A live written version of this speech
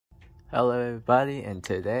Hello everybody, and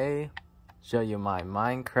today show you my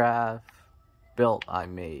Minecraft build I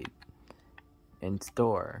made in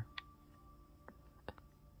store.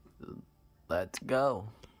 Let's go.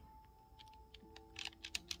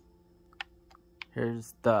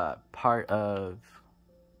 Here's the part of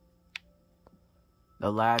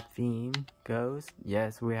the lab theme goes.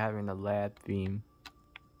 Yes, we're having a lab theme.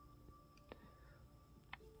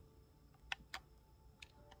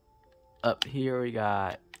 Up here we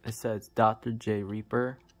got, it says Dr. J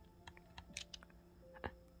Reaper.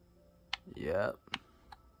 Yep.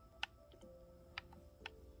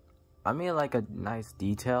 I made like a nice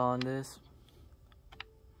detail on this.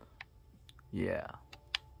 Yeah.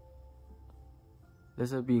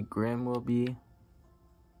 This will be Grim will be.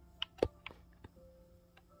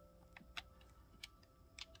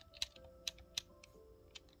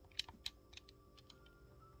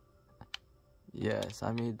 Yes,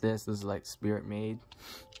 I made this is like Spirit made.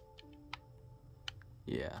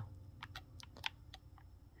 Yeah.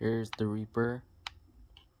 Here's the Reaper,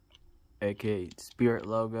 aka Spirit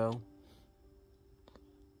logo.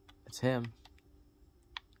 It's him.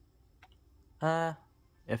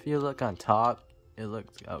 If you look on top, it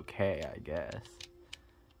looks okay, I guess.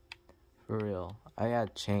 For real. I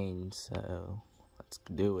got change, so let's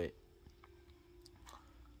do it.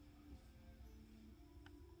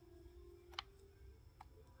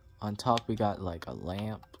 On top we got like a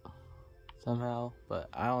lamp somehow, but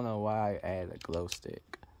I don't know why I added a glow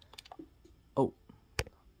stick. Oh,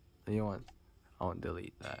 I won't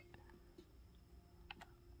delete that.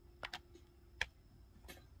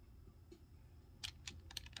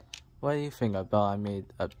 What do you think about I made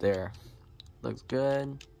up there? Looks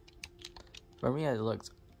good? For me it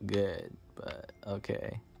looks good, but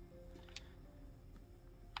okay.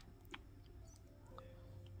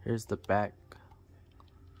 Here's the back.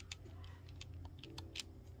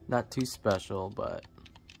 Not too special, but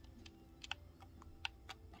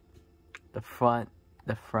the front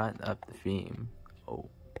of the theme. Oh.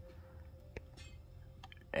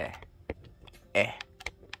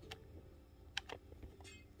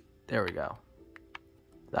 There we go.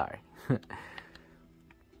 Sorry.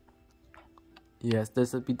 Yes,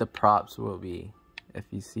 this would be the props will be if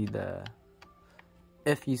you see the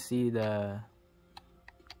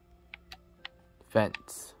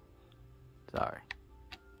fence. Sorry.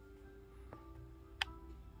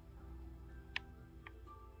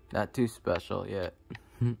 Not too special yet.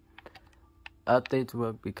 Updates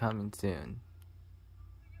will be coming soon.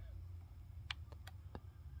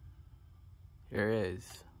 Here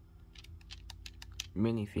is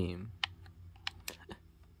mini theme.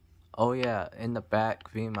 Oh yeah, in the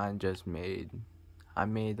back theme I just made. I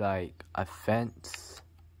made like a fence,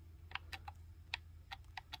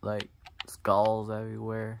 like skulls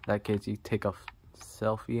everywhere. That case you take a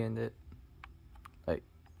selfie in it, like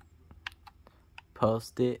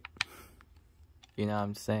post it. You know what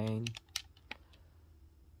I'm saying?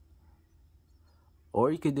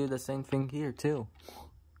 Or you could do the same thing here too.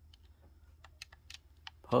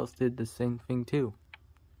 Posted the same thing too.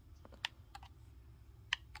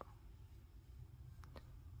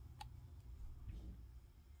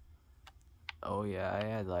 Oh yeah, I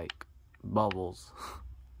had like bubbles.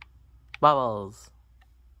 Bubbles.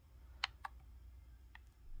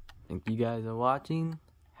 Thank you guys for watching.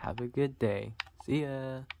 Have a good day. See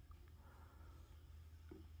ya.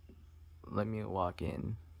 Let me walk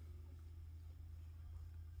in.